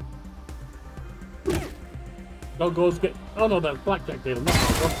 Goes get. Oh no, that's blackjack dealer, not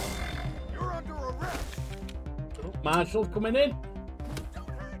Doggo. You're under arrest. Marshals coming in.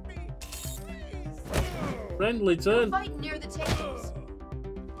 Friendly turn. Fighting near the tables.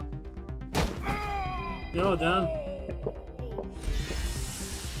 You're down. Up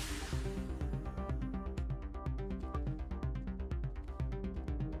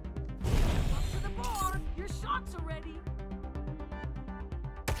to the bar. Your shots are ready.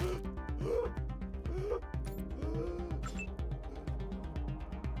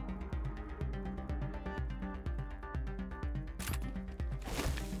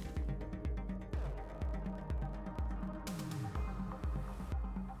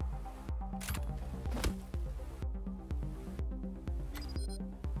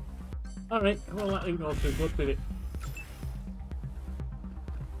 Alright, well that didn't go too good, did it?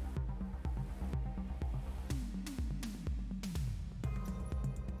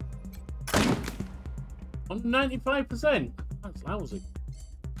 On 95%? That's lousy.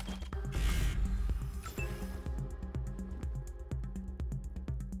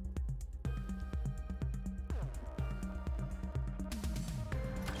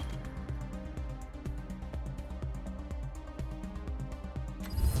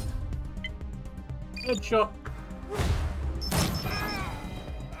 Headshot.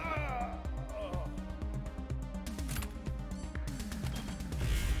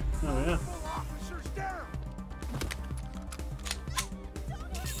 Oh yeah. Officers down.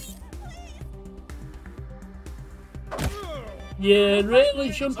 Yeah,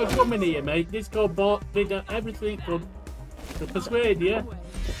 really shouldn't have come in here, mate. This guy did everything could to persuade you.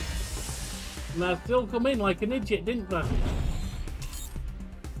 And I still come in like an idiot, didn't I?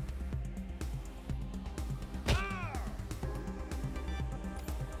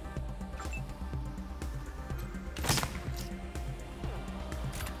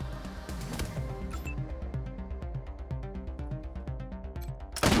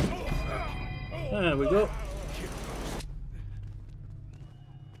 There we go.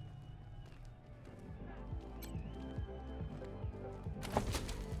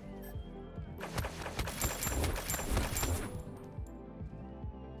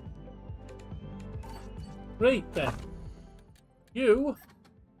 Great then. You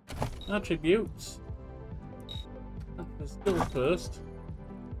attributes. The skill first.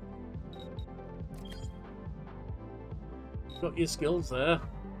 Got your skills there.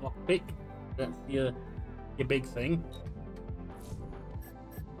 Lockpick. That's your big thing.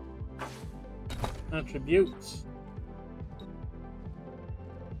 Attributes.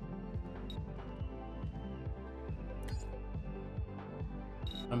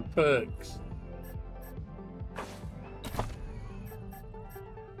 And perks.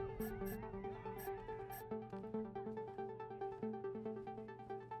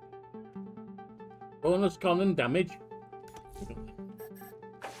 Bonus con and damage.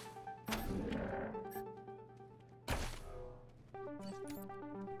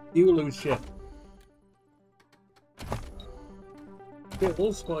 You lose shit.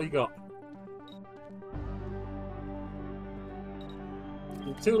 Skills, what you got?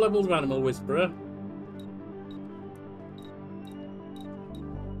 2 levels of Animal Whisperer.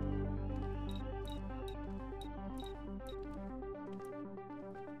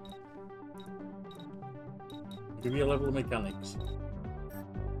 Give you a level of Mechanics.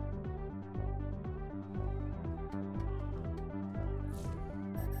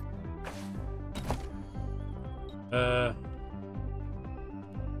 I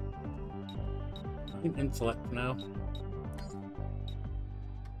think Intellect now.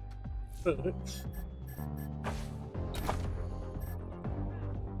 Perks.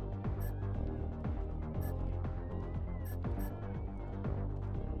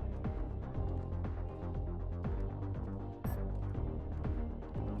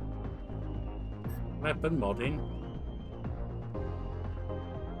 Weapon modding.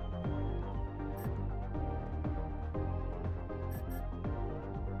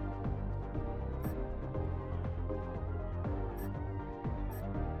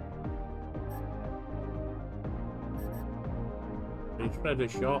 Spreader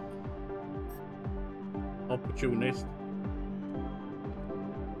shot. Opportunist.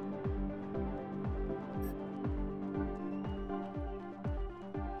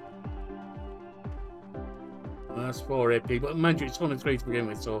 That's 4 AP, but mind you, it's only 3 to begin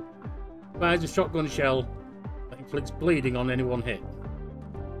with, so fires a shotgun shell that inflicts bleeding on anyone hit.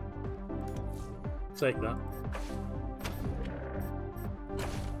 Take that.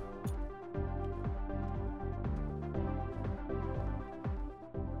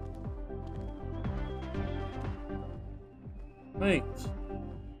 Right.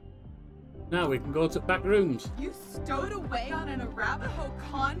 Now we can go to back rooms. You stowed away on an Arapaho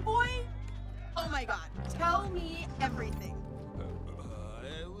convoy? Oh my god, tell me everything.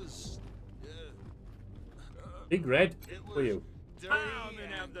 It was... Big Red, for you. Down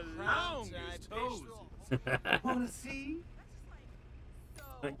and have the longest hoses. Wanna see?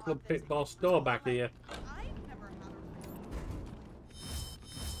 That Club Pit Boss door back here.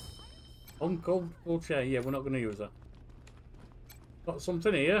 Uncomfortable chair. Yeah, we're not going to use that. Got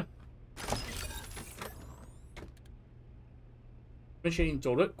something here. Machine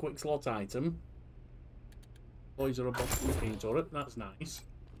turret, quick slot item. Boys are a box machine turret, that's nice.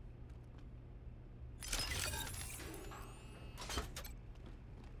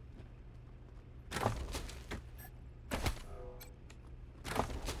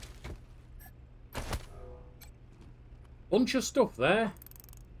 Bunch of stuff there.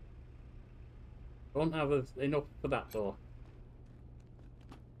 Don't have enough for that though.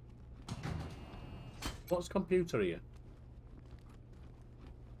 What's computer here?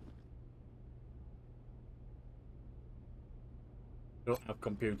 Don't have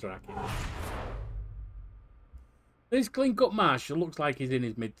computer hacking. This clean-cut Marshal looks like he's in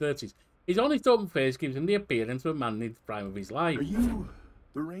his mid-30s. His honest open face gives him the appearance of a man in the prime of his life. Are you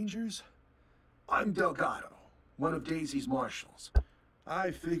the Rangers? I'm Delgado, one of Daisy's Marshals.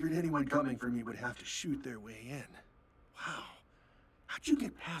 I figured anyone coming for me would have to shoot their way in. Wow. How'd you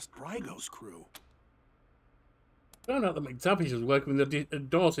get past Rygo's crew? Found out that McTavish was working with the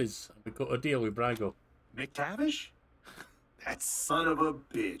Dorses and we cut a deal with Brygo. McTavish? That son of a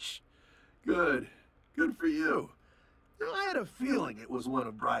bitch. Good. Good for you. I had a feeling it was one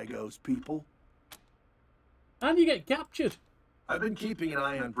of Brygo's people. And you get captured. I've been keeping an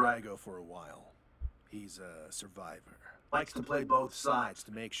eye on Brygo for a while. He's a survivor. Likes to play both sides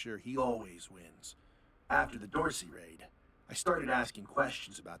to make sure he always wins. After the Dorsey raid, I started asking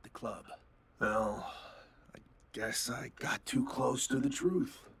questions about the club. Well, I guess I got too close to the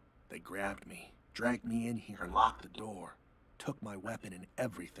truth. They grabbed me. Dragged me in here and locked the door. Took my weapon and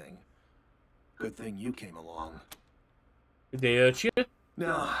everything. Good thing you came along. Did they hurt you?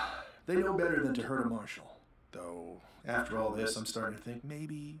 No, they know better than to hurt a marshal. Though, after all this, I'm starting to think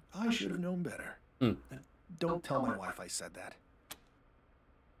maybe I should have known better. Don't tell my wife I said that.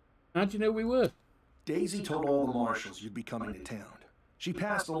 How'd you know we were? Daisy told all the marshals you'd be coming to town. She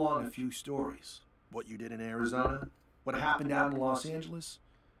passed along a few stories. What you did in Arizona, what happened out in Los Angeles,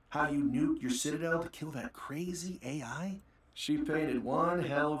 how you nuked your citadel to kill that crazy AI. She painted one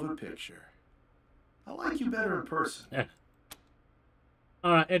hell of a picture. I like you better in person. Yeah.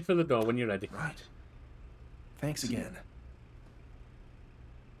 All right, head for the door when you're ready. Right. Thanks again.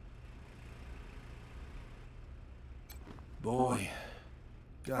 Boy,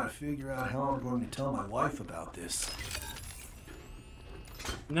 gotta figure out how I'm going to tell my wife about this.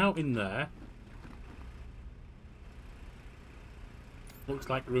 Now in there. Looks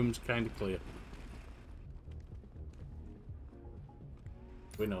like room's kind of clear.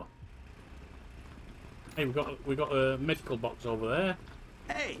 We know. Hey, we got a medical box over there.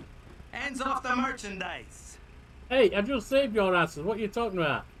 Hey, hands off the merchandise. Hey, I just saved your asses. What are you talking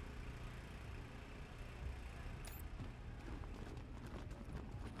about?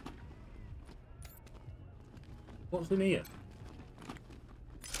 What's in here?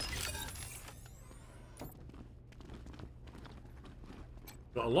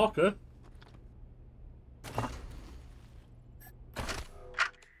 Got a locker.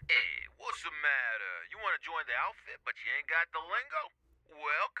 What's the matter? You want to join the outfit, but you ain't got the lingo?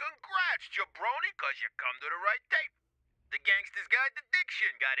 Well, congrats, jabroni, because you come to the right tape. The Gangster's Guide to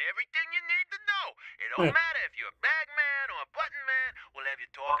Diction got everything you need to know. It don't matter if you're a bag man or a button man, we'll have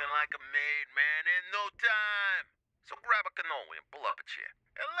you talking like a made man in no time. So grab a cannoli and pull up a chair,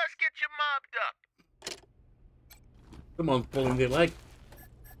 and let's get you mobbed up. Come on, pulling the leg.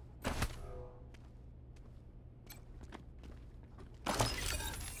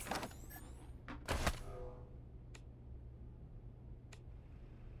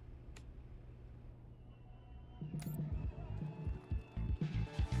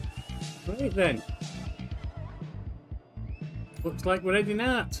 Right then. Looks like we're heading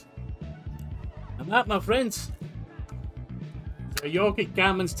out. And that, my friends, so Yorkie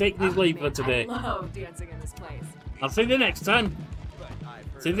cowman's taking his leave for today. I love dancing in this place. I'll see you next time.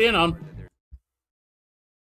 See you on.